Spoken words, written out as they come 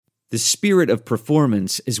The spirit of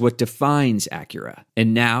performance is what defines Acura,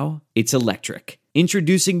 and now it's electric.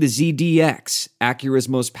 Introducing the ZDX, Acura's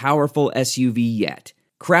most powerful SUV yet.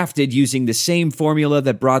 Crafted using the same formula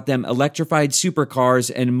that brought them electrified supercars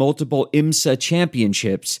and multiple IMSA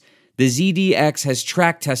championships, the ZDX has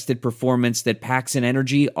track-tested performance that packs an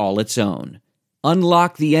energy all its own.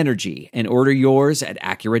 Unlock the energy and order yours at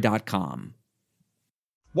Acura.com.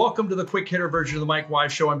 Welcome to the quick hitter version of the Mike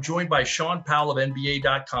Wise Show. I'm joined by Shaun Powell of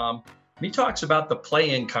NBA.com. He talks about the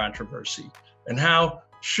play-in controversy and how,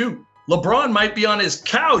 LeBron might be on his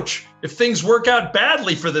couch if things work out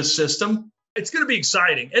badly for this system. It's going to be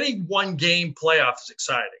exciting. Any one-game playoff is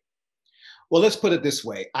exciting. Well, let's put it this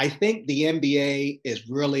way. I think the NBA is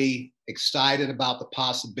really excited about the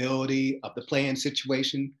possibility of the play-in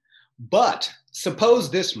situation. But suppose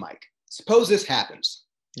this, Mike. Suppose this happens.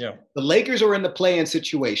 Yeah. The Lakers are in the play-in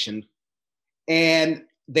situation, and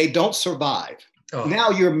they don't survive. Oh. Now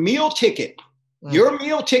your meal ticket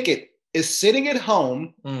is sitting at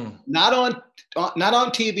home, not on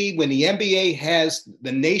TV when the NBA has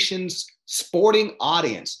the nation's sporting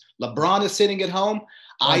audience. LeBron is sitting at home.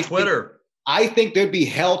 On Twitter. I think there'd be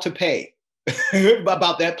hell to pay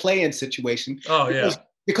about that play-in situation. Oh, yeah.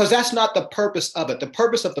 Because that's not the purpose of it. The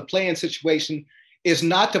purpose of the play-in situation is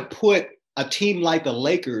not to put a team like the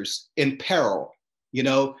Lakers in peril. You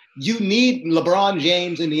know, you need LeBron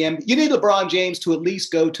James in the NBA. You need LeBron James to at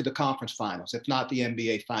least go to the conference finals, if not the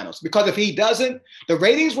NBA finals. Because if he doesn't, the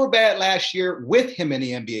ratings were bad last year with him in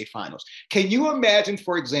the NBA finals. Can you imagine,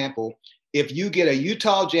 for example, if you get a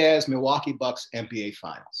Utah Jazz, Milwaukee Bucks NBA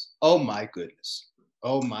finals? Oh my goodness.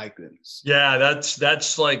 Oh my goodness. Yeah,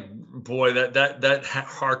 that's like, boy, that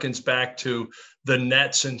harkens back to the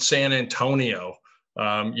Nets in San Antonio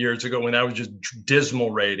years ago when that was just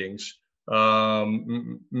dismal ratings.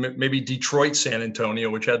 Maybe Detroit, San Antonio,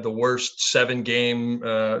 which had the worst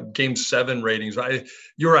game 7 ratings.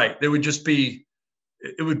 You're right. It would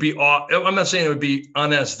be, I'm not saying it would be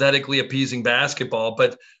unaesthetically appeasing basketball,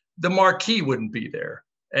 but the marquee wouldn't be there.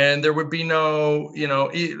 And there would be no,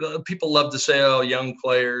 people love to say, oh, young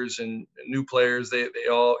players and new players, they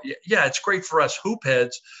all, yeah, it's great for us hoop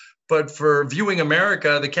heads, but for viewing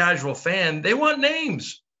America, the casual fan, they want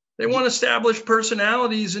names. They want established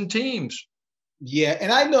personalities and teams. Yeah,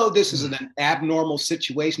 and I know this is an abnormal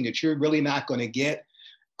situation that you're really not going to get,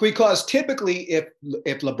 because typically if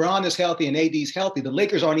LeBron is healthy and AD is healthy, the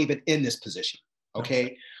Lakers aren't even in this position,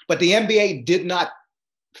 okay? But the NBA did not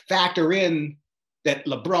factor in that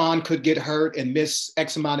LeBron could get hurt and miss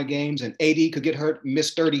X amount of games, and AD could get hurt and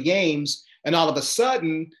miss 30 games, and all of a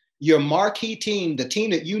sudden, your marquee team, the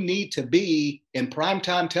team that you need to be in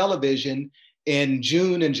primetime television in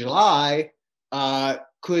June and July,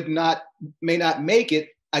 may not make it.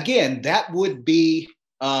 Again, that would be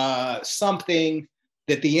something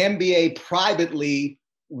that the NBA privately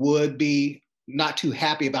would be not too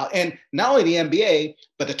happy about. And not only the NBA,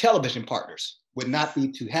 but the television partners would not be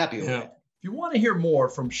too happy with it. If you want to hear more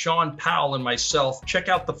from Shaun Powell and myself, check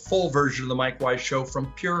out the full version of the Mike Wise Show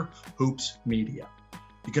from Pure Hoops Media.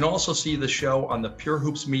 You can also see the show on the Pure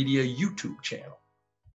Hoops Media YouTube channel.